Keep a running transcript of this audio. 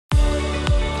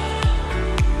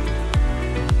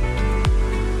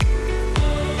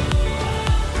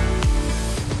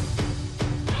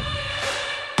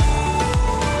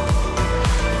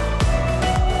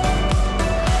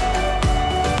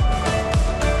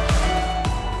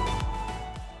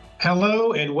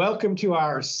Hello and welcome to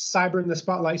our Cyber in the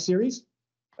Spotlight series,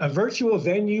 a virtual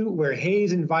venue where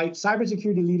Hayes invites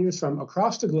cybersecurity leaders from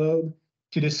across the globe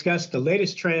to discuss the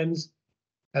latest trends,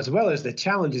 as well as the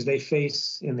challenges they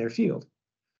face in their field.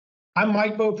 I'm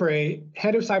Mike Beaupre,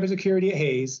 head of cybersecurity at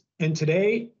Hayes, and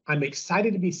today I'm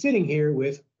excited to be sitting here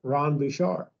with Ron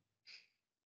Bushar.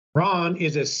 Ron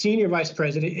is a senior vice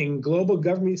president and global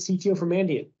government CTO for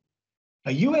Mandiant,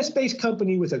 a US-based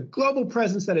company with a global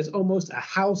presence that is almost a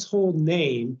household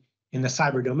name in the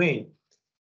cyber domain.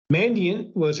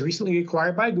 Mandiant was recently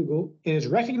acquired by Google and is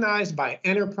recognized by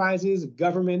enterprises,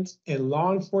 governments, and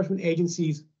law enforcement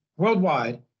agencies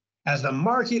worldwide as the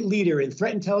market leader in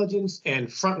threat intelligence and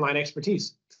frontline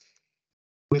expertise.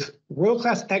 With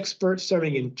world-class experts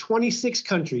serving in 26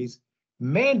 countries,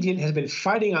 Mandiant has been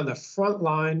fighting on the front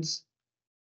lines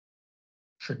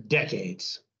for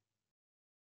decades.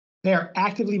 They are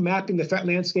actively mapping the threat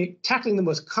landscape, tackling the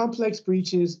most complex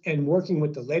breaches, and working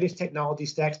with the latest technology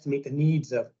stacks to meet the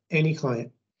needs of any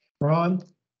client. Ron,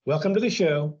 welcome to the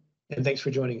show, and thanks for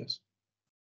joining us.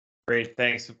 Great,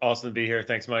 thanks. Awesome to be here.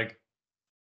 Thanks, Mike.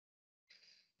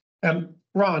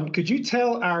 Ron, could you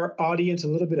tell our audience a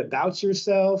little bit about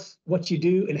yourself, what you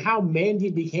do, and how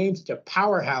Mandiant became such a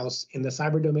powerhouse in the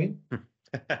cyber domain?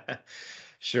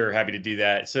 Sure, happy to do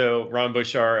that. So Ron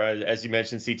Bushar, as you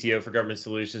mentioned, CTO for Government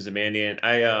Solutions at Mandiant.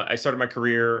 I started my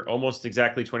career almost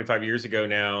exactly 25 years ago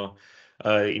now,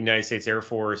 United States Air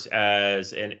Force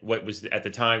as what was at the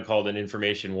time called an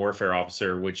information warfare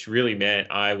officer, which really meant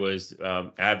I was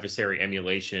adversary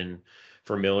emulation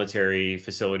for military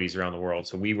facilities around the world.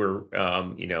 So we were,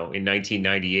 in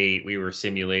 1998, we were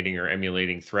simulating or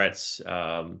emulating threats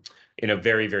in a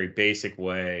very, very basic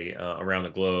way around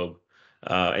the globe.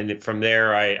 And then from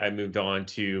there, I moved on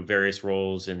to various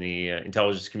roles in the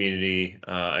intelligence community,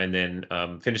 and then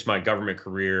finished my government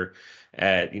career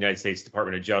at the United States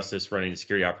Department of Justice, running the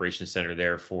Security Operations Center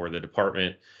there for the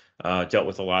department. Dealt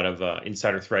with a lot of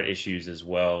insider threat issues as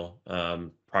well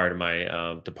prior to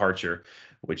my departure,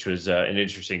 which was an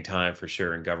interesting time for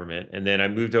sure in government. And then I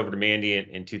moved over to Mandiant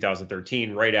in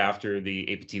 2013, right after the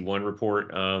APT1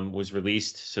 report was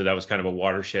released. So that was kind of a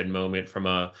watershed moment from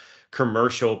a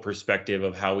commercial perspective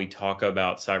of how we talk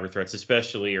about cyber threats,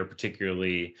 especially or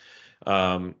particularly,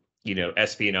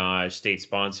 espionage,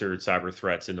 state-sponsored cyber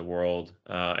threats in the world.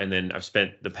 And then I've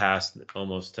spent the past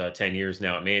almost 10 years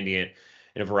now at Mandiant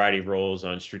in a variety of roles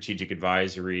on strategic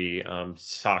advisory,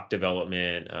 SOC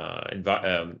development,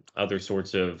 other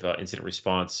sorts of incident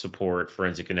response support,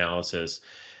 forensic analysis,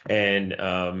 and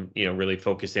really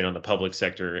focused in on the public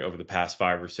sector over the past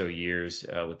 5 or so years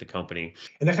with the company.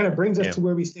 And that kind of brings us to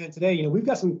where we stand today. We've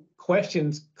got some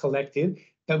questions collected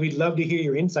that we'd love to hear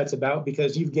your insights about,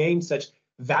 because you've gained such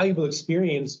valuable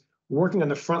experience working on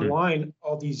the front line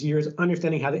all these years,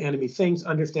 understanding how the enemy thinks,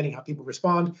 understanding how people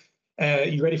respond.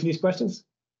 You ready for these questions?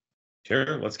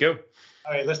 Sure, let's go.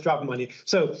 All right, let's drop them on you.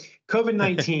 So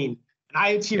COVID-19, an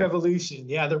IoT revolution,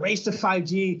 the race to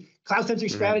 5G,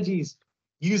 cloud-centric strategies,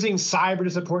 using cyber to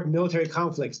support military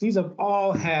conflicts. These have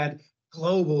all had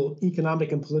global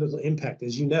economic and political impact,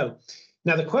 as you know.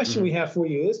 Now, the question we have for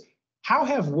you is, how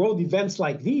have world events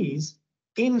like these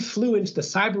influenced the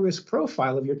cyber risk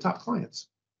profile of your top clients?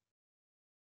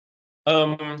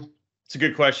 It's a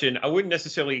good question. I wouldn't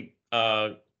necessarily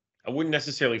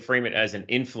frame it as an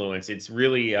influence. It's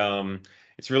really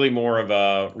more of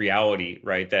a reality,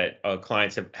 right, that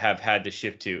clients have had to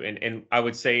shift to. And I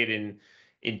would say it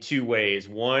in two ways.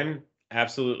 One,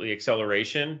 absolutely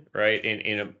acceleration, right,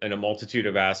 in a multitude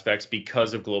of aspects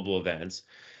because of global events,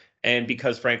 and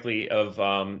because, frankly, of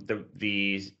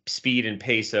the speed and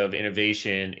pace of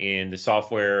innovation in the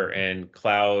software and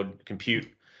cloud compute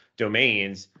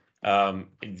domains.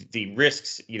 The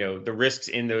risks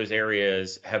in those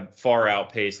areas have far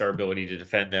outpaced our ability to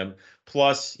defend them.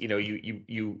 Plus,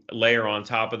 you layer on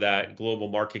top of that global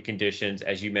market conditions,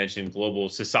 as you mentioned, global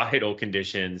societal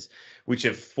conditions, which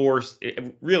have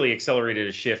really accelerated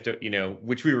a shift,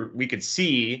 which we could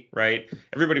see, right?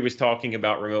 Everybody was talking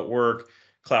about remote work,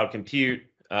 cloud compute,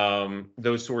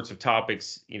 those sorts of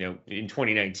topics, in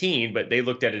 2019, but they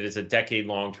looked at it as a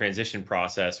decade-long transition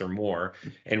process or more.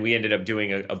 And we ended up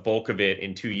doing a bulk of it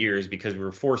in 2 years because we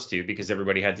were forced to, because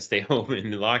everybody had to stay home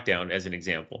in the lockdown, as an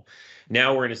example.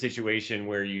 Now we're in a situation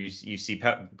where you see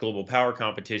global power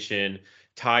competition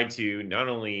tied to not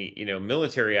only,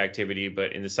 military activity,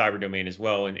 but in the cyber domain as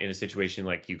well, in a situation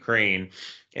like Ukraine.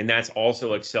 And that's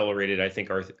also accelerated, I think,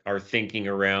 our thinking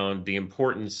around the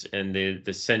importance and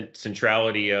the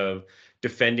centrality of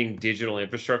defending digital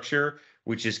infrastructure,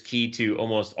 which is key to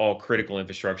almost all critical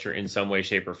infrastructure in some way,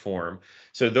 shape, or form.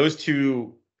 So those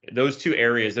two those two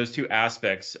areas, those two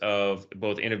aspects of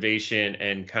both innovation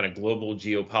and kind of global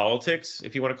geopolitics,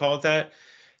 if you want to call it that,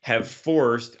 have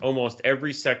forced almost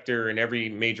every sector and every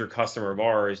major customer of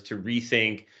ours to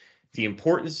rethink the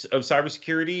importance of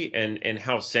cybersecurity and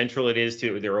how central it is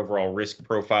to their overall risk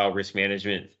profile, risk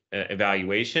management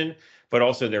evaluation, but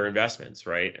also their investments,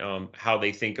 right? How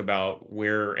they think about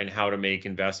where and how to make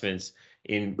investments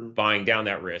in buying down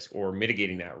that risk or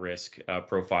mitigating that risk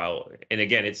profile. And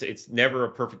again, it's never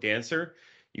a perfect answer.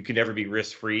 You can never be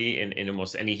risk-free in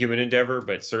almost any human endeavor,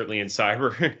 but certainly in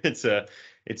cyber,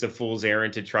 it's a fool's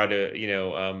errand to try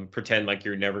to pretend like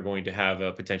you're never going to have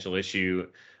a potential issue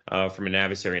from an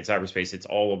adversary in cyberspace. It's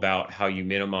all about how you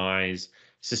minimize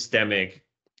systemic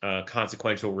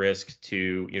consequential risk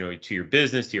to your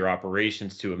business, to your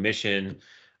operations, to a mission,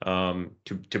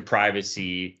 to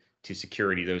privacy, to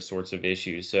security, those sorts of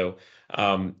issues. So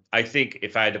I think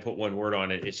if I had to put one word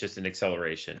on it, it's just an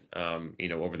acceleration,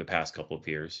 over the past couple of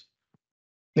years.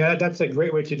 Yeah, that's a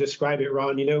great way to describe it,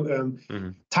 Ron.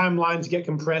 Timelines get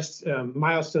compressed,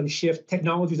 milestones shift,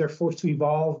 technologies are forced to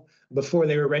evolve before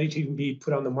they were ready to even be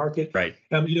put on the market. Right.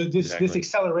 This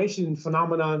acceleration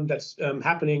phenomenon that's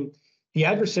happening, the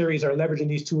adversaries are leveraging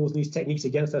these tools and these techniques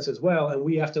against us as well, and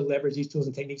we have to leverage these tools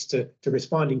and techniques to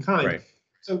respond in kind. Right.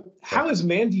 So how is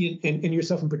Mandiant, and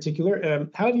yourself in particular,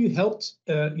 how have you helped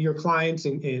your clients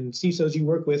and CISOs you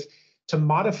work with to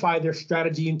modify their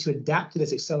strategy and to adapt to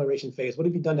this acceleration phase? What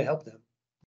have you done to help them?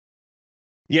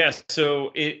 Yes,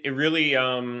 so it really,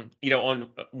 on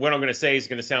what I'm going to say is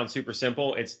going to sound super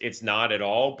simple. It's not at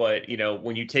all, but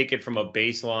when you take it from a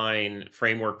baseline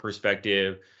framework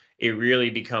perspective, it really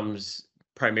becomes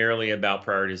primarily about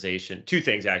prioritization. Two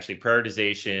things actually: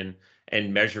 prioritization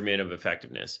and measurement of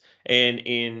effectiveness. And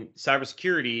in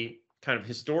cybersecurity, kind of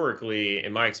historically,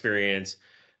 in my experience,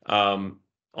 on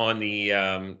the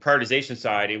prioritization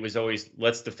side, it was always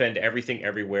let's defend everything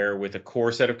everywhere with a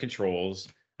core set of controls.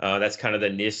 That's kind of the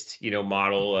NIST,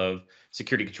 model of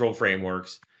security control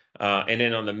frameworks. And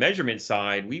then on the measurement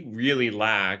side, we really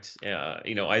lacked,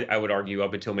 I would argue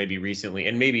up until maybe recently,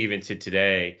 and maybe even to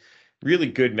today, really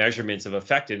good measurements of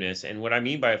effectiveness. And what I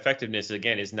mean by effectiveness,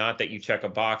 again, is not that you check a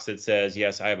box that says,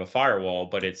 yes, I have a firewall,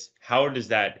 but it's how does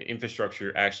that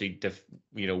infrastructure actually,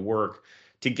 work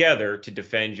together to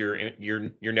defend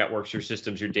your networks, your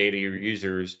systems, your data, your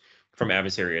users from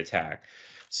adversary attack.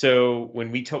 So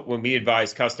when we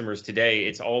advise customers today,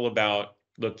 it's all about,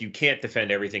 look, you can't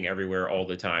defend everything everywhere all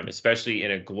the time, especially in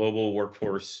a global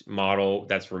workforce model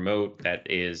that's remote, that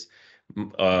is,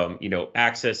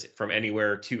 access from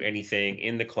anywhere to anything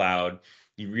in the cloud.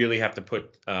 You really have to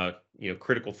put,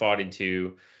 critical thought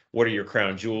into what are your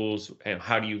crown jewels and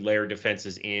how do you layer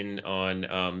defenses in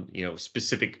on,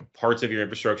 specific parts of your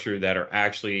infrastructure that are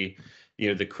actually,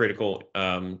 the critical,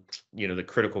 the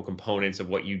critical components of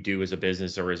what you do as a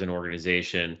business or as an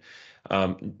organization.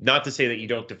 Not to say that you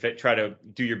don't try to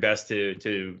do your best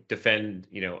to defend,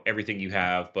 everything you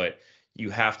have, but you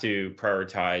have to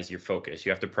prioritize your focus.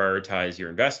 You have to prioritize your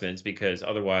investments, because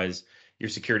otherwise your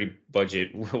security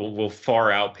budget will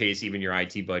far outpace even your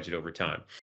IT budget over time.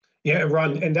 Yeah,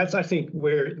 Ron, and that's, I think,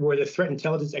 where the threat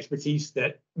intelligence expertise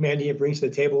that Mandiant brings to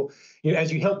the table,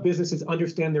 as you help businesses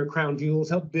understand their crown jewels,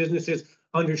 help businesses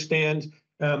understand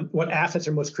what assets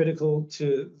are most critical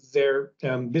to their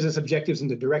business objectives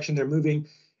and the direction they're moving,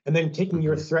 and then taking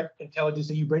your threat intelligence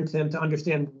that you bring to them to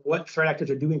understand what threat actors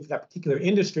are doing for that particular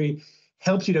industry,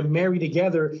 helps you to marry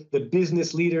together the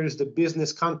business leaders, the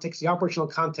business context, the operational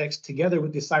context together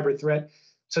with the cyber threat,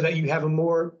 so that you have a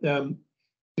more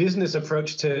business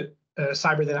approach to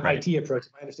cyber than an IT approach,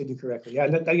 if I understand you correctly. Yeah, I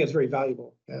think it's very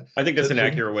valuable. Yeah. I think that's an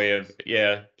accurate way of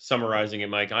summarizing it,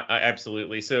 Mike. I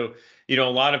absolutely. So, a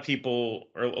lot of people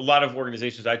or a lot of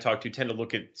organizations I talk to tend to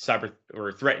look at cyber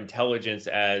or threat intelligence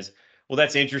as, well,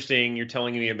 that's interesting. You're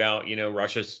telling me about,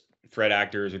 Russia's threat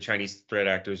actors or Chinese threat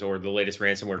actors or the latest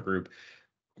ransomware group.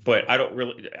 But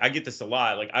I get this a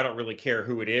lot. Like, I don't really care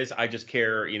who it is. I just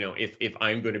care, if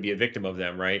I'm going to be a victim of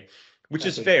them, right? Which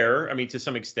is fair, I mean, to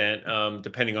some extent,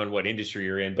 depending on what industry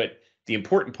you're in. But the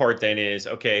important part then is,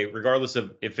 okay, regardless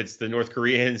of if it's the North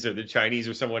Koreans or the Chinese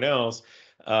or someone else,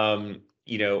 are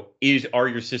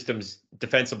your systems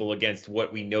defensible against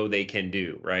what we know they can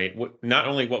do, right? Not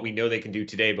only what we know they can do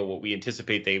today, but what we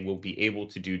anticipate they will be able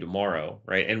to do tomorrow,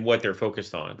 right? And what they're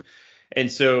focused on.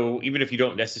 And so even if you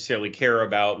don't necessarily care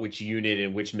about which unit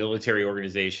and which military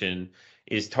organization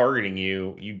is targeting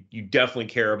you, you definitely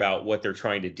care about what they're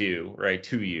trying to do, right,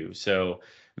 to you. So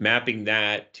mapping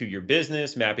that to your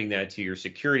business, mapping that to your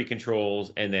security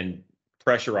controls, and then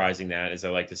pressurizing that, as I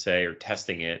like to say, or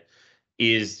testing it,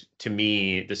 is, to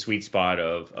me, the sweet spot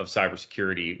of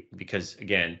cybersecurity, because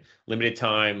again, limited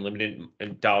time, limited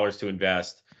dollars to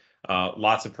invest,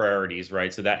 lots of priorities,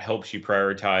 right? So that helps you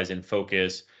prioritize and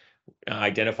focus,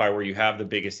 identify where you have the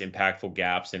biggest impactful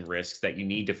gaps and risks that you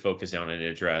need to focus on and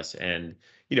address, and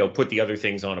put the other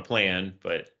things on a plan,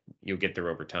 but you'll get there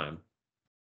over time.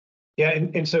 Yeah,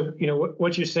 and so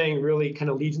what you're saying really kind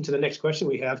of leads into the next question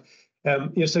we have.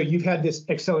 So you've had this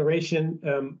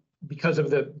acceleration because of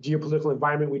the geopolitical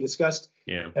environment we discussed.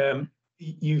 Yeah.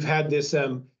 You've had this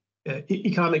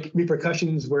economic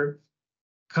repercussions where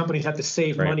companies have to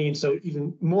save money, and so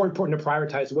even more important to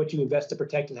prioritize what you invest to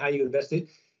protect and how you invest it.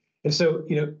 And so,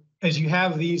 as you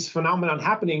have these phenomenon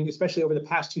happening, especially over the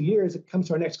past 2 years, it comes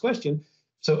to our next question.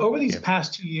 So over these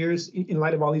past 2 years, in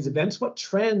light of all these events, what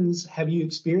trends have you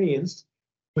experienced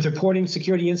with reporting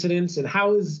security incidents, and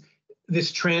how has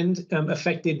this trend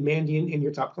affected Mandiant and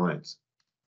your top clients?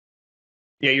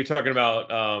 Yeah, you're talking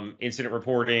about incident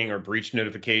reporting or breach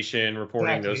notification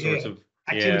reporting, exactly, those sorts of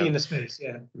activity in the space.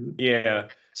 Yeah. Yeah.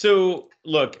 So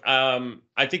look,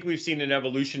 I think we've seen an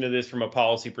evolution of this from a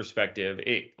policy perspective.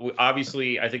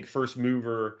 Obviously, I think first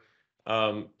mover,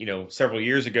 several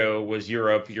years ago was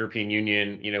European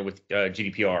Union, with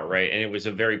GDPR, right? And it was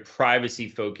a very privacy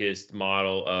focused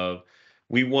model of,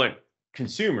 we want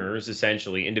consumers,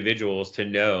 essentially individuals, to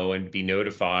know and be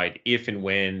notified if and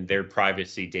when their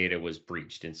privacy data was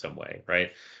breached in some way,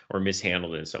 right? Or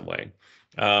mishandled in some way.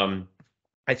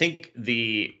 I think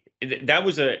that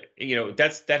was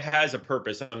that has a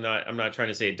purpose. I'm not trying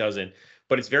to say it doesn't,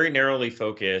 but it's very narrowly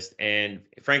focused, and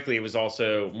frankly, it was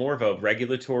also more of a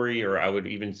regulatory, or I would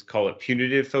even call it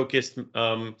punitive focused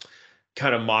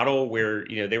kind of model, where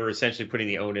they were essentially putting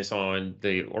the onus on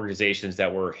the organizations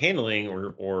that were handling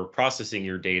or processing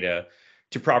your data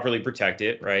to properly protect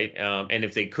it, right? And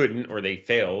if they couldn't, or they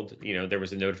failed, there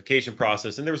was a notification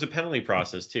process, and there was a penalty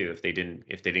process too if they didn't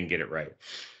get it right.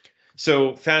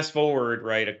 So fast forward,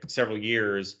 right, several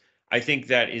years, I think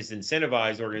that is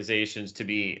incentivized organizations to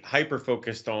be hyper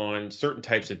focused on certain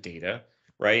types of data,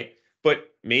 right? But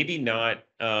maybe not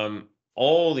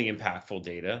all the impactful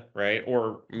data, right?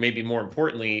 Or maybe more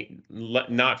importantly,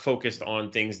 not focused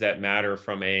on things that matter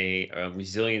from a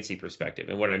resiliency perspective.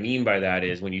 And what I mean by that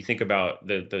is, when you think about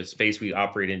the space we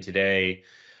operate in today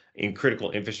in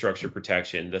critical infrastructure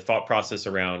protection, the thought process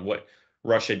around what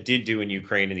Russia did do in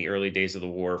Ukraine in the early days of the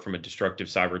war from a destructive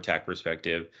cyber attack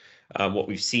perspective, what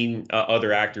we've seen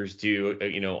other actors do,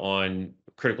 on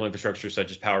critical infrastructure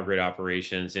such as power grid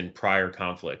operations in prior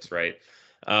conflicts, right?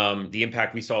 The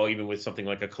impact we saw even with something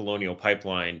like a Colonial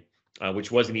Pipeline,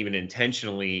 which wasn't even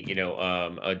intentionally,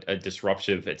 a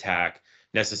disruptive attack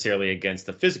necessarily against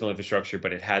the physical infrastructure,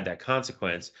 but it had that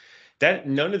consequence. That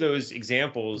none of those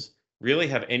examples really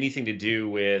have anything to do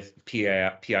with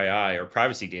PII or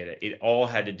privacy data. It all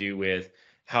had to do with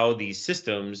how these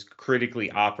systems critically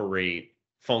operate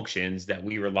functions that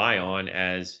we rely on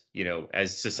as,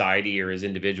 as society or as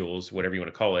individuals, whatever you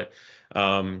want to call it,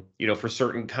 for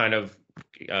certain kind of,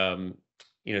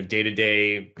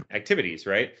 day-to-day activities,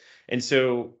 right? And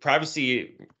so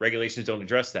privacy regulations don't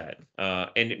address that.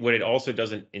 And what it also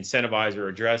doesn't incentivize or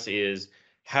address is,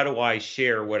 how do I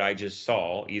share what I just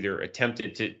saw, either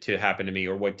attempted to happen to me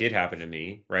or what did happen to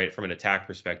me, right, from an attack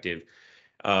perspective,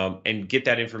 and get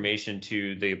that information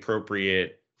to the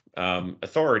appropriate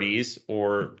authorities,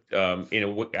 or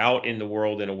out in the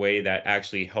world in a way that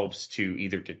actually helps to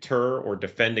either deter or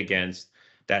defend against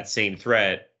that same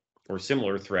threat or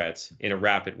similar threats in a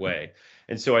rapid way.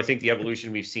 And so I think the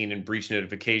evolution we've seen in breach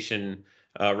notification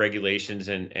regulations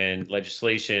and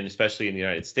legislation, especially in the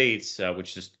United States,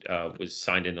 which just was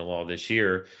signed into law this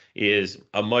year, is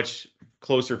a much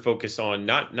closer focus on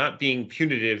not being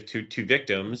punitive to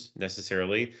victims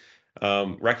necessarily,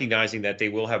 recognizing that they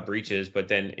will have breaches, but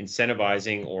then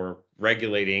incentivizing or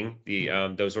regulating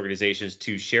those organizations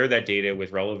to share that data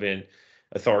with relevant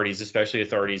authorities, especially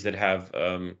authorities that have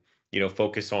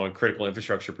focus on critical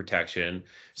infrastructure protection,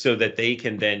 so that they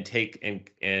can then take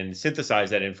and synthesize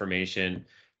that information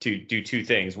to do two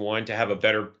things. One, to have a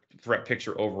better threat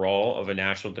picture overall of a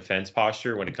national defense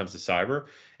posture when it comes to cyber,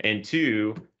 and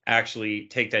two, actually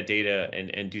take that data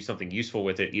and do something useful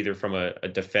with it, either from a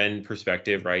defend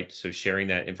perspective, right? So sharing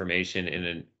that information in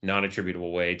a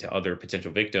non-attributable way to other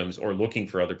potential victims, or looking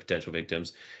for other potential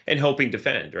victims and helping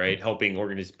defend, right? Helping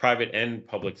private and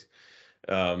public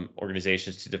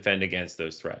organizations to defend against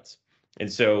those threats.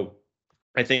 And so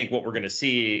I think what we're going to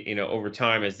see, over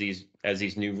time, as these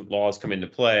new laws come into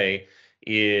play,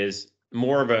 is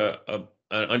more of an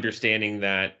understanding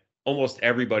that almost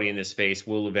everybody in this space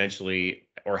will eventually,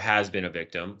 or has been a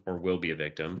victim, or will be a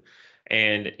victim.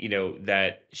 And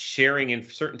that sharing in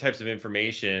certain types of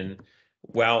information,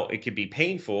 while it could be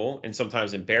painful and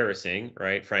sometimes embarrassing,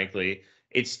 right, frankly,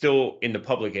 it's still in the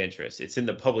public interest. It's in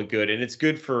the public good, and it's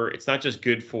not just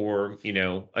good for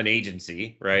an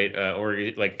agency, right,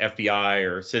 or like FBI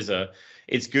or CISA.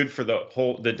 It's good for the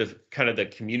whole the kind of the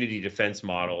community defense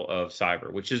model of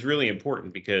cyber, which is really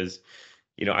important because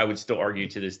I would still argue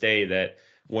to this day that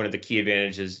one of the key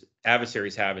advantages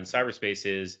adversaries have in cyberspace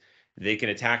is they can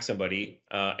attack somebody,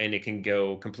 and it can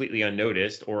go completely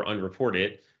unnoticed or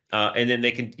unreported, and then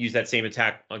they can use that same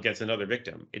attack against another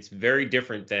victim. It's very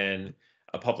different than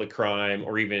a public crime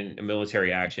or even a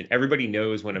military action. Everybody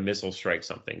knows when a missile strikes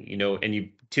something, and you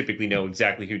typically know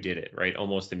exactly who did it, right?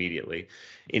 Almost immediately.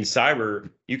 In cyber,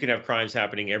 you can have crimes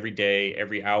happening every day,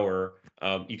 every hour.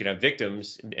 You can have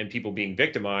victims and people being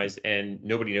victimized, and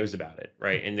nobody knows about it,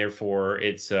 right? And therefore,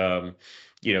 it's the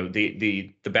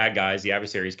bad guys, the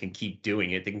adversaries, can keep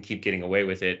doing it. They can keep getting away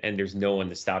with it, and there's no one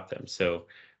to stop them. So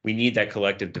we need that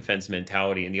collective defense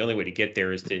mentality, and the only way to get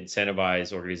there is to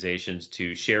incentivize organizations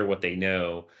to share what they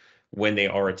know when they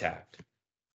are attacked.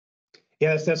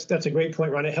 Yes, that's a great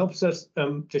point, Ron. It helps us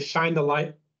to shine the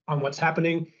light on what's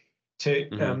happening,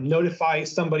 to notify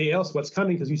somebody else what's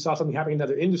coming because you saw something happening in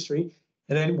another industry,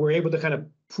 and then we're able to kind of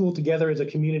pool together as a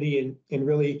community and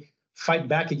really fight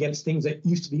back against things that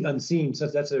used to be unseen. So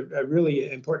that's a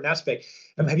really important aspect.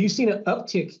 Have you seen an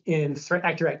uptick in threat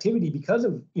actor activity because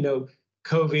of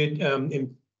COVID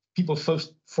and people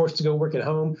forced to go work at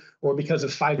home, or because of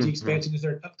 5G expansion? Is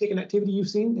there an uptick in activity you've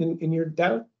seen in your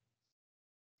data?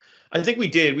 I think we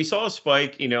did. We saw a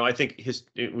spike. I think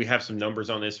we have some numbers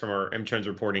on this from our M-Trends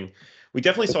reporting. We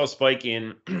definitely saw a spike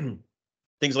in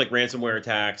things like ransomware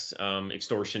attacks,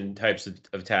 extortion types of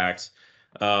attacks,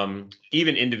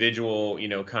 even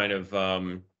individual, kind of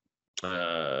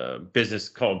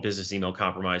business email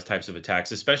compromise types of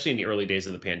attacks, especially in the early days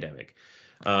of the pandemic.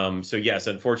 So yes,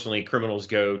 unfortunately, criminals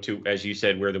go to, as you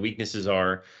said, where the weaknesses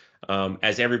are.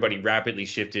 As everybody rapidly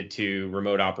shifted to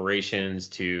remote operations,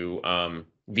 to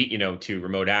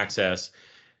remote access,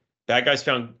 bad guys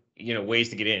found ways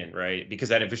to get in, right? Because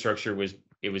that infrastructure was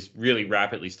really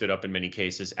rapidly stood up in many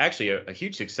cases. Actually, a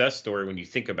huge success story when you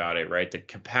think about it, right? The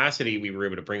capacity we were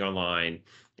able to bring online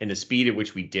and the speed at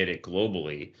which we did it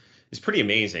globally is pretty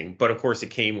amazing. But of course,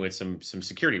 it came with some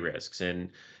security risks, and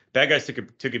bad guys took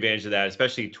advantage of that,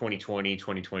 especially 2020,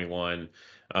 2021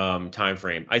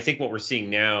 timeframe. I think what we're seeing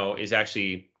now is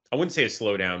actually, I wouldn't say a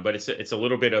slowdown, but it's a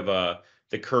little bit of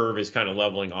the curve is kind of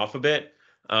leveling off a bit.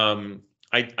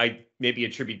 I maybe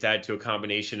attribute that to a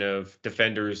combination of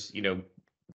defenders,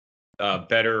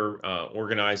 better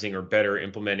organizing or better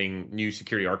implementing new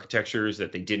security architectures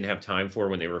that they didn't have time for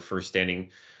when they were first standing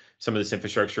some of this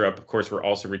infrastructure up. Of course, we're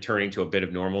also returning to a bit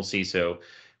of normalcy. So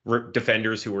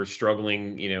defenders who were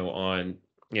struggling,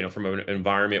 from an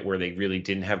environment where they really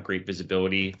didn't have great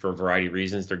visibility for a variety of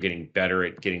reasons, they're getting better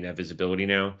at getting that visibility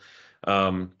now.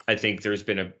 I think there's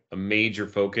been a major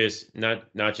focus,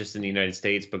 not just in the United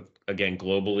States, but again,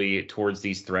 globally towards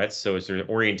these threats. So it's an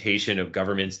orientation of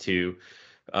governments to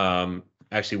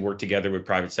actually work together with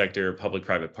private sector,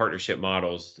 public-private partnership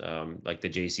models, like the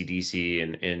JCDC,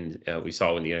 and we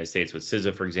saw in the United States with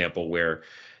CISA, for example, where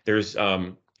there's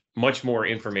much more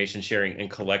information sharing and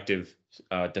collective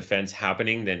defense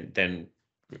happening than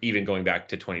even going back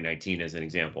to 2019 as an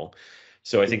example.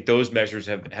 So I think those measures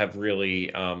have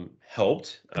really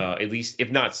helped, at least if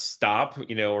not stop,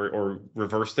 or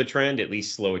reverse the trend, at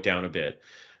least slow it down a bit.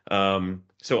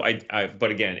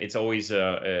 But again, it's always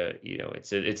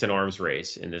it's an arms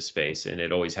race in this space, and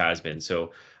it always has been.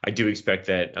 So I do expect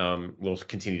that we'll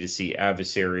continue to see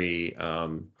adversary,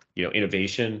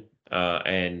 innovation,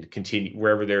 and continue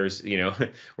wherever there's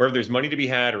wherever there's money to be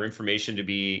had or information to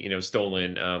be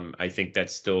stolen. I think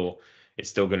it's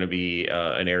still going to be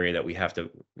an area that we have to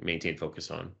maintain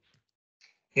focus on.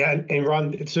 Yeah, and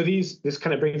Ron, so this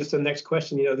kind of brings us to the next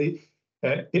question.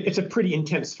 It's a pretty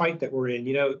intense fight that we're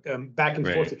in, back and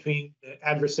forth between the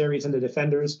adversaries and the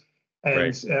defenders,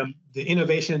 and the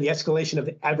innovation and the escalation of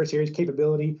the adversary's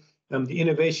capability, the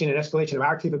innovation and escalation of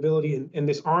our capability in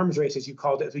this arms race, as you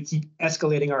called it, as we keep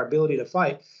escalating our ability to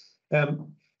fight. How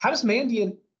does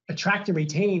Mandiant attract and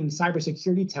retain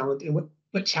cybersecurity talent, and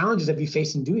what challenges have you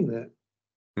faced in doing that?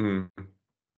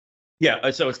 Yeah,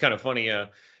 so it's kind of funny.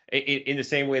 In the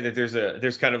same way that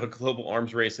there's kind of a global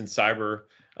arms race in cyber,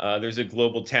 there's a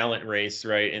global talent race,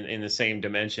 right? In the same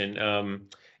dimension.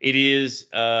 It's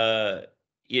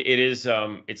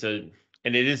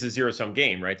and it is a zero-sum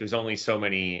game, right? There's only so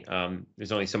many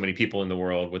people in the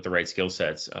world with the right skill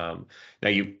sets.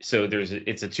 It's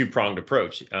a two-pronged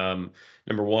approach.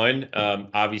 Number one,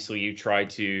 obviously you try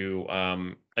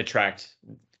to attract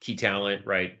key talent,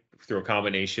 right, through a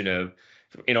combination of,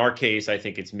 in our case, I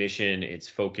think it's mission, it's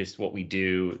focused, what we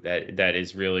do that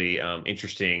is really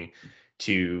interesting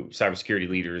to cybersecurity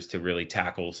leaders to really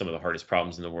tackle some of the hardest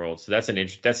problems in the world. So that's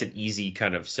an easy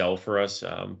kind of sell for us,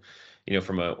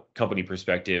 from a company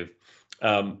perspective.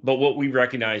 But what we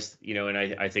recognize, and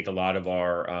I think a lot of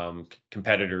our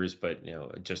competitors, but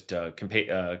just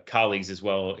colleagues as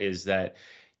well, is that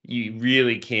you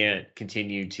really can't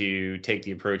continue to take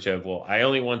the approach of, well, I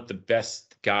only want the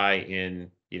best guy in,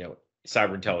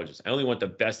 cyber intelligence. I only want the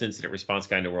best incident response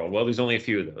guy in the world. Well, there's only a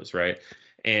few of those, right?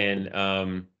 And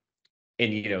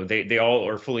they all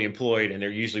are fully employed and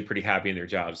they're usually pretty happy in their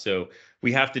jobs. So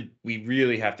we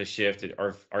really have to shift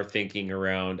our thinking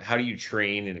around how do you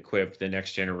train and equip the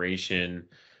next generation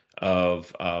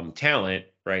of talent,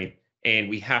 right? And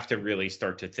we have to really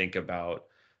start to think about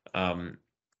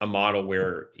a model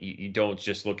where you don't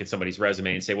just look at somebody's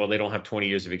resume and say, well, they don't have 20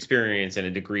 years of experience and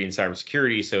a degree in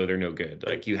cybersecurity, so they're no good.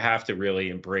 Like, you have to really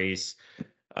embrace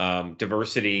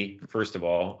diversity, first of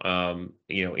all,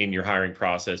 in your hiring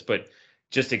process, but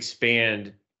just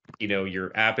expand,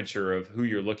 your aperture of who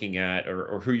you're looking at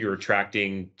or who you're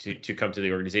attracting to come to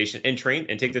the organization, and train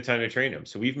and take the time to train them.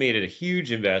 So we've made it a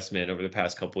huge investment over the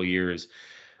past couple of years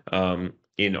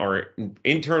in our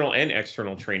internal and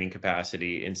external training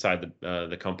capacity inside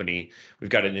the company. We've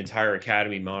got an entire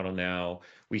academy model now.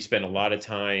 We spend a lot of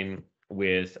time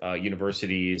with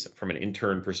universities from an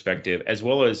intern perspective, as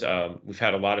well as we've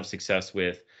had a lot of success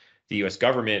with the U.S.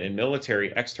 government and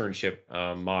military externship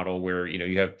model, where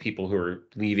you have people who are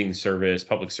leaving service,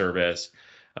 public service,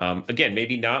 again,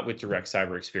 maybe not with direct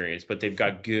cyber experience, but they've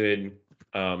got good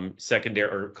secondary,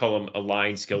 or call them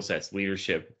aligned skill sets,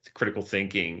 leadership, critical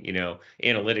thinking,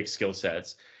 analytics skill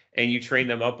sets, and you train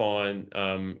them up on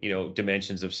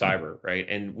dimensions of cyber, right?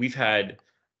 And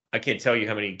I can't tell you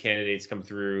how many candidates come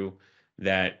through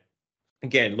that,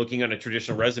 again, looking on a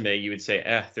traditional resume, you would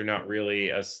say, they're not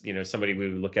really somebody we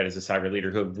would look at as a cyber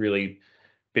leader who have really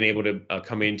been able to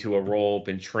come into a role,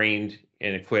 been trained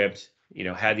and equipped,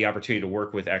 had the opportunity to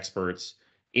work with experts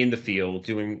in the field,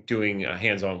 doing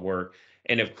hands-on work,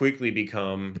 and have quickly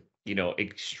become,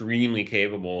 extremely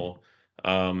capable,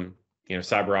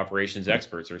 cyber operations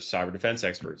experts or cyber defense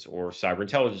experts or cyber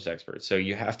intelligence experts. So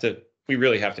we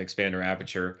really have to expand our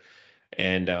aperture.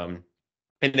 And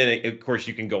then, of course,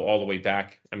 you can go all the way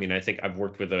back. I mean, I think I've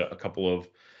worked with a couple of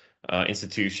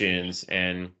institutions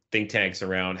and think tanks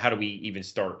around how do we even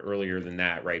start earlier than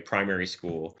that, right? Primary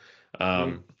school,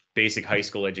 basic high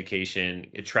school education,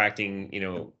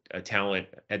 attracting, talent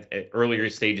at earlier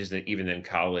stages than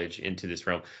college into this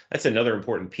realm. That's another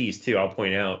important piece too. I'll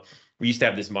point out, we used to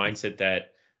have this mindset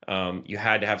that you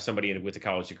had to have somebody with a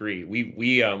college degree.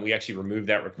 We actually removed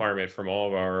that requirement from all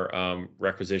of our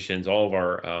requisitions, all of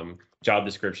our job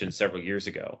descriptions several years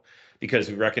ago, because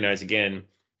we recognize, again,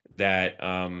 that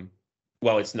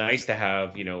while it's nice to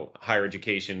have higher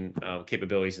education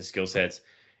capabilities and skill sets,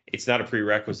 it's not a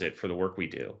prerequisite for the work we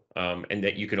do, and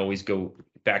that you can always go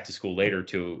back to school later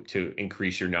to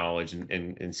increase your knowledge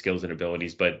and skills and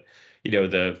abilities. But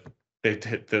the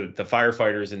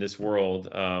firefighters in this world,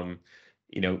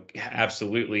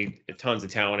 absolutely tons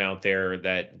of talent out there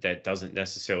that doesn't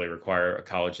necessarily require a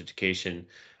college education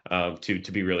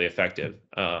to be really effective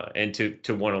and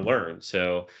to want to learn.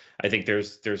 So I think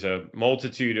there's a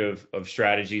multitude of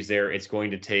strategies there. It's going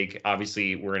to take,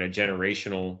 obviously, we're in a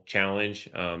generational challenge.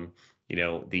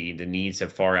 The needs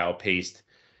have far outpaced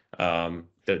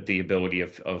the ability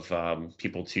of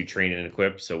people to train and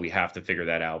equip. So we have to figure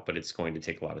that out, but it's going to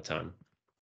take a lot of time.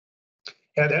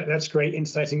 Yeah, that's great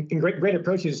insights and great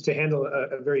approaches to handle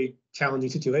a very challenging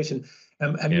situation.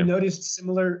 Have you noticed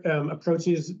similar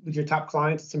approaches with your top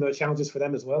clients, similar challenges for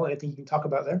them as well? Anything you can talk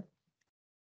about there?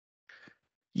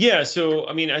 Yeah, so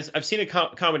I mean, I've seen a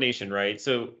combination, right?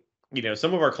 So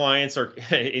some of our clients are,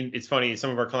 it's funny, some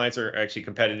of our clients are actually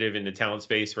competitive in the talent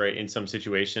space, right, in some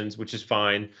situations, which is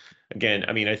fine. Again,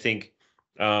 I mean, I think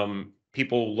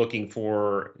people looking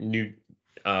for new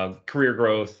career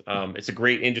growth, it's a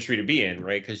great industry to be in,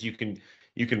 right? Because you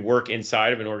can work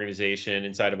inside of an organization,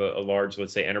 inside of a large,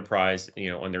 let's say, enterprise,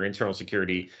 on their internal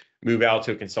security, move out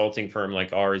to a consulting firm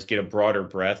like ours, get a broader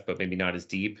breadth, but maybe not as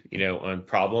deep, on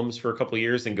problems for a couple of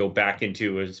years, and go back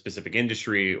into a specific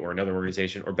industry or another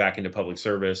organization or back into public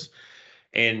service.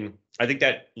 And I think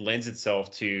that lends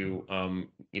itself to,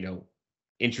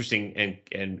 interesting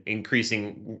and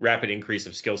increasing rapid increase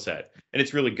of skill set. And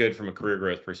it's really good from a career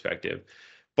growth perspective.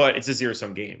 but it's a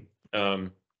zero-sum game.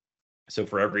 So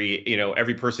for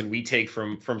every person we take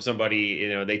from somebody,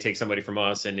 they take somebody from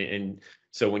us, and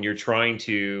so when you're trying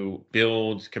to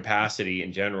build capacity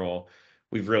in general,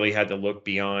 we've really had to look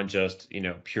beyond just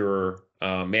pure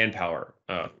manpower.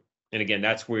 And again,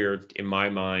 that's where, in my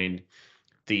mind,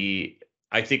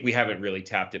 I think we haven't really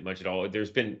tapped it much at all.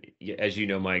 There's been, as you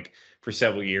know, Mike, for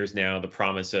several years now, the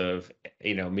promise of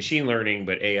machine learning,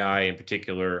 but AI in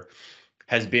particular,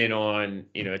 has been on,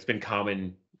 it's been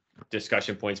common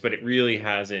discussion points, but it really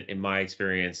hasn't, in my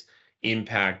experience,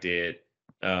 impacted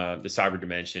the cyber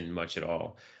dimension much at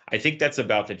all. I think that's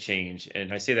about to change,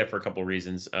 and I say that for a couple of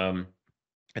reasons.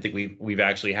 I think we've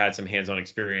actually had some hands-on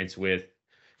experience with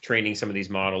training some of these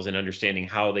models and understanding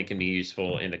how they can be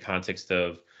useful in the context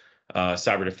of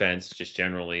cyber defense, just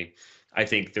generally. I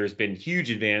think there's been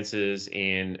huge advances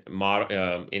in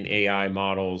AI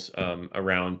models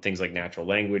around things like natural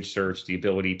language search, the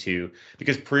ability to,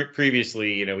 because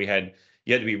previously, you had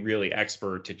to be really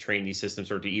expert to train these systems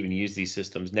or to even use these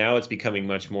systems. Now it's becoming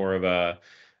much more of a,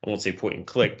 I won't say point and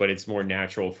click, but it's more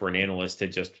natural for an analyst to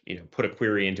just put a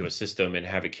query into a system and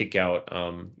have it kick out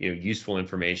useful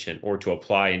information, or to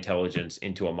apply intelligence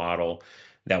into a model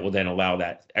that will then allow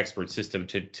that expert system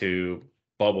to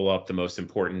bubble up the most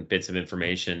important bits of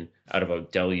information out of a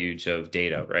deluge of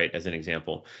data, right? As an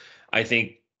example, I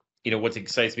think what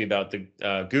excites me about the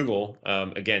Google,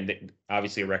 again,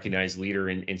 obviously a recognized leader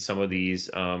in some of these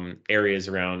areas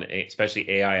around, especially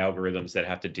AI algorithms that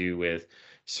have to do with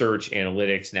search,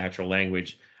 analytics, natural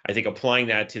language. I think applying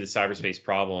that to the cyberspace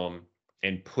problem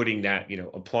and putting that,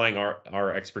 applying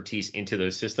our expertise into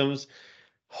those systems,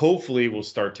 hopefully will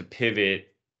start to pivot,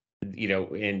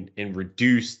 and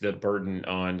reduce the burden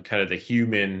on kind of the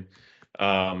human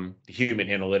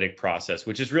analytic process,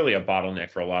 which is really a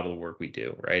bottleneck for a lot of the work we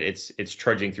do, right? It's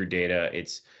trudging through data.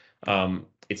 It's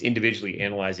individually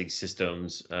analyzing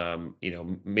systems,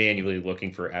 manually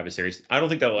looking for adversaries. I don't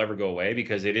think that will ever go away,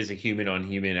 because it is a human on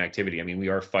human activity. I mean, we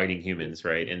are fighting humans,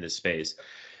 right, in this space.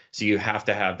 So you have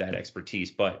to have that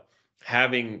expertise, but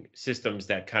having systems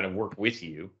that kind of work with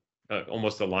you,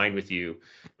 almost aligned with you,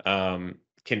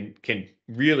 can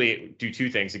really do two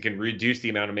things. It can reduce the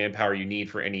amount of manpower you need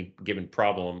for any given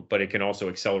problem, but it can also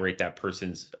accelerate that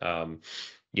person's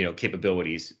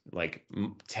capabilities like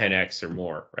 10x or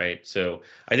more, right? So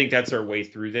I think that's our way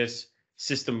through this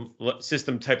system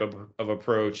type of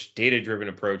approach, data-driven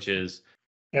approaches.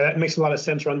 Yeah, that makes a lot of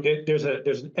sense, Ron. There's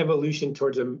an evolution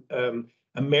towards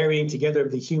a marrying together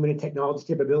of the human and technology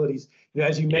capabilities.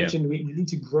 As you mentioned, we need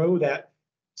to grow that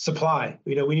supply.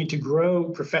 We need to grow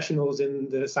professionals in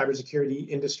the cybersecurity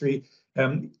industry,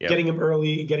 getting them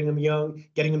early, getting them young,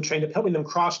 getting them trained up, helping them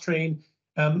cross-train.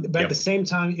 But at the same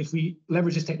time, if we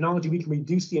leverage this technology, we can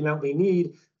reduce the amount we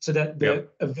need so that the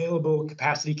available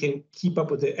capacity can keep up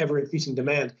with the ever-increasing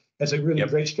demand. That's a really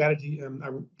great strategy.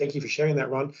 Thank you for sharing that,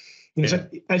 Ron. So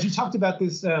as you talked about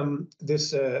this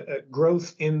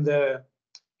growth in the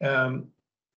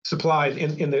supply,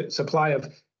 in the supply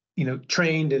of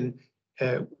trained and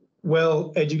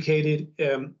well-educated,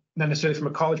 not necessarily from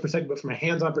a college perspective, but from a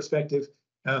hands-on perspective,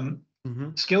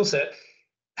 skill set.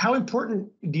 How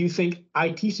important do you think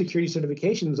IT security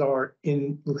certifications are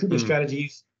in recruitment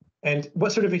strategies? And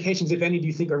what certifications, if any, do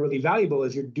you think are really valuable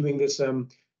as you're doing this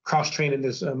cross-train and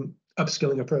this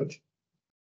upskilling approach?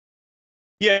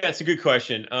 Yeah, it's a good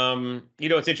question.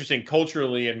 It's interesting.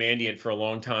 Culturally at Mandiant for a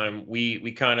long time,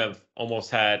 we kind of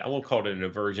almost had, I won't call it an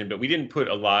aversion, but we didn't put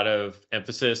a lot of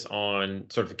emphasis on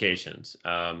certifications.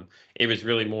 It was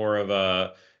really more of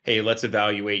a, hey, let's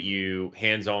evaluate you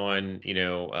hands-on,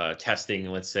 testing,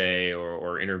 let's say,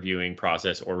 or interviewing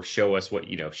process, or show us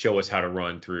how to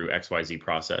run through XYZ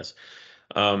process.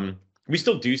 We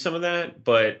still do some of that,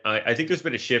 but I think there's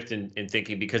been a shift in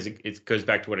thinking, because it goes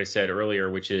back to what I said earlier,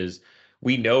 which is,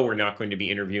 we know we're not going to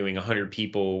be interviewing 100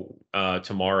 people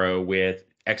tomorrow with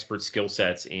expert skill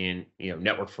sets in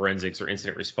network forensics or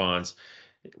incident response.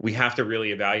 We have to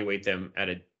really evaluate them at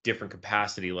a different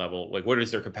capacity level. Like, what is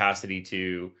their capacity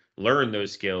to learn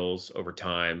those skills over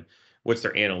time? What's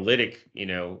their analytic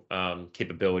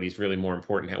capabilities, really more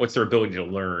important? What's their ability to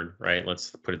learn, right?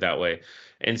 Let's put it that way.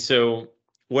 And so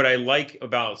what I like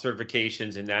about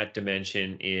certifications in that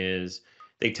dimension is,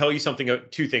 they tell you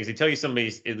two things. They tell you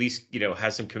somebody's at least,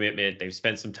 has some commitment. They've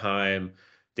spent some time.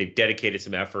 They've dedicated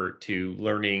some effort to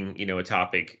learning, a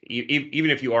topic. Even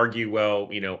if you argue, well,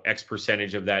 X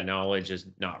percentage of that knowledge is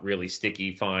not really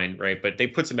sticky, fine, right? But they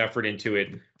put some effort into it.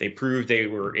 They proved they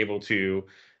were able to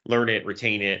learn it,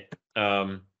 retain it.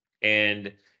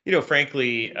 And,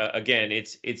 frankly, again,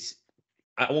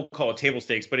 I won't call it table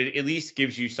stakes, but it at least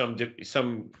gives you some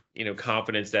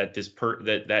confidence that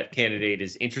that candidate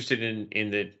is interested in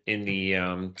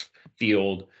the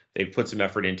field. They've put some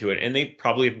effort into it, and they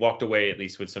probably have walked away at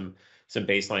least with some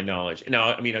baseline knowledge.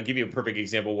 Now, I mean, I'll give you a perfect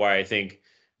example why I think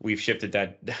we've shifted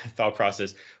that thought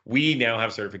process. We now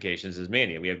have certifications as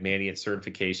Mandiant. We have Mandiant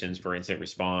certifications for incident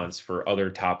response, for other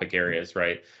topic areas,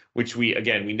 right? Which we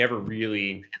never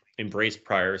really embraced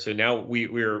prior. So now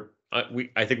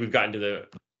I think we've gotten to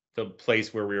the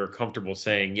place where we are comfortable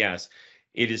saying, yes,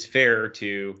 it is fair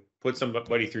to put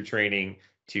somebody through training,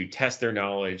 to test their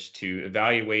knowledge, to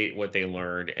evaluate what they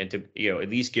learned, and to at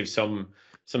least give some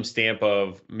stamp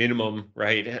of minimum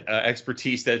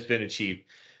expertise that's been achieved.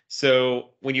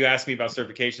 So when you ask me about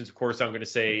certifications, of course, I'm going to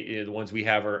say the ones we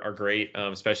have are great,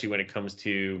 especially when it comes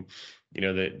to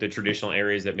the traditional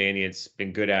areas that Mandiant's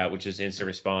been good at, which is incident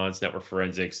response, network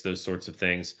forensics, those sorts of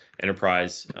things,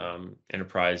 enterprise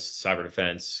cyber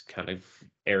defense kind of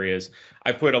areas.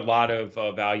 I put a lot of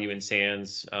value in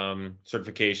SANS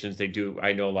certifications.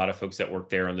 I know a lot of folks that work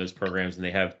there on those programs, and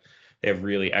they have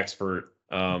really expert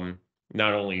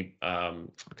not only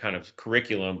kind of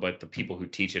curriculum, but the people who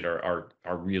teach it are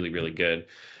really, really good.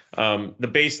 The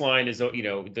baseline is,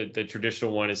 the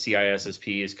traditional one is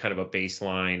CISSP is kind of a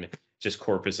baseline, just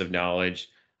corpus of knowledge.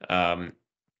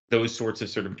 Those sorts of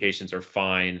certifications are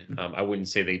fine. I wouldn't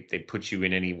say they put you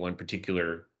in any one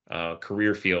particular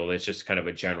career field. It's just kind of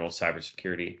a general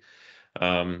cybersecurity,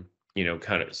 kind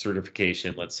of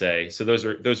certification, let's say. So those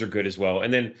are good as well.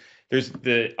 And then there's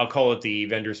I'll call it the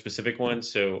vendor specific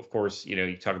ones. So of course,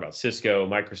 you talk about Cisco,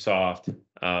 Microsoft.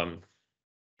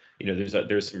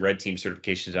 There's some red team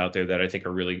certifications out there that I think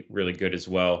are really, really good as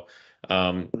well.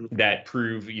 That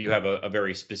prove you have a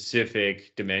very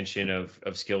specific dimension of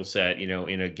skill set,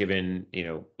 in a given,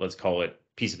 let's call it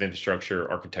piece of infrastructure,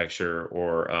 architecture,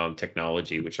 or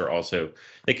technology, which are also,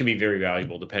 they can be very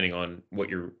valuable depending on what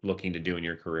you're looking to do in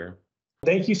your career.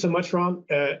 Thank you so much, Ron.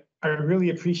 I really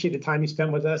appreciate the time you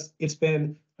spent with us. It's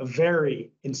been a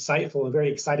very insightful and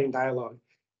very exciting dialogue.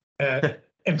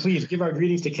 And please give our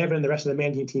greetings to Kevin and the rest of the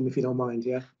Mandiant team, if you don't mind.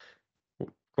 Yeah. Of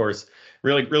course.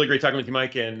 Really, really great talking with you,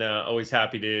 Mike, and always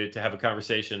happy to have a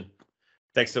conversation.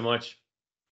 Thanks so much.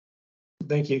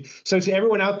 Thank you. So to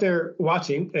everyone out there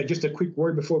watching, just a quick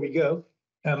word before we go.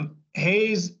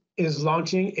 Hays is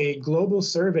launching a global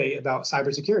survey about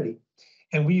cybersecurity,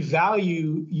 and we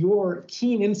value your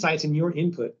keen insights and your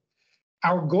input.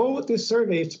 Our goal with this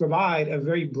survey is to provide a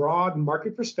very broad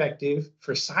market perspective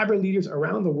for cyber leaders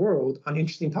around the world on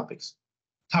interesting topics.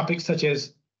 Topics such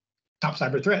as top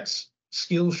cyber threats,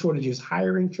 skills shortages,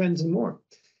 hiring trends, and more.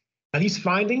 Now, these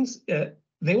findings,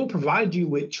 they will provide you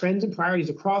with trends and priorities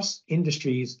across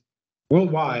industries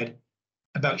worldwide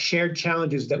about shared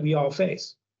challenges that we all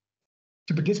face.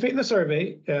 To participate in the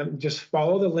survey, just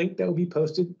follow the link that will be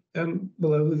posted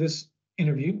below this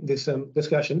interview, this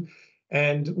discussion.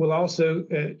 And we'll also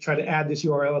try to add this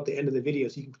URL at the end of the video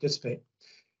so you can participate.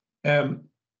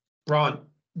 Ron,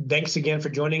 thanks again for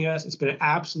joining us. It's been an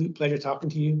absolute pleasure talking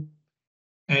to you.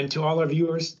 And to all our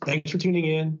viewers, thanks for tuning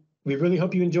in. We really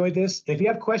hope you enjoyed this. If you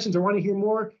have questions or want to hear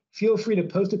more, feel free to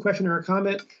post a question or a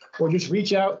comment, or just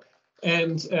reach out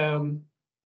and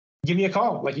give me a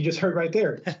call, like you just heard right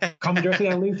there. Call me directly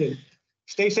on LinkedIn.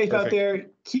 Stay safe out there.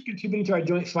 Keep contributing to our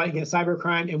joint fight against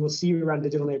cybercrime, and we'll see you around the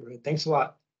digital neighborhood. Thanks a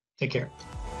lot. Take care.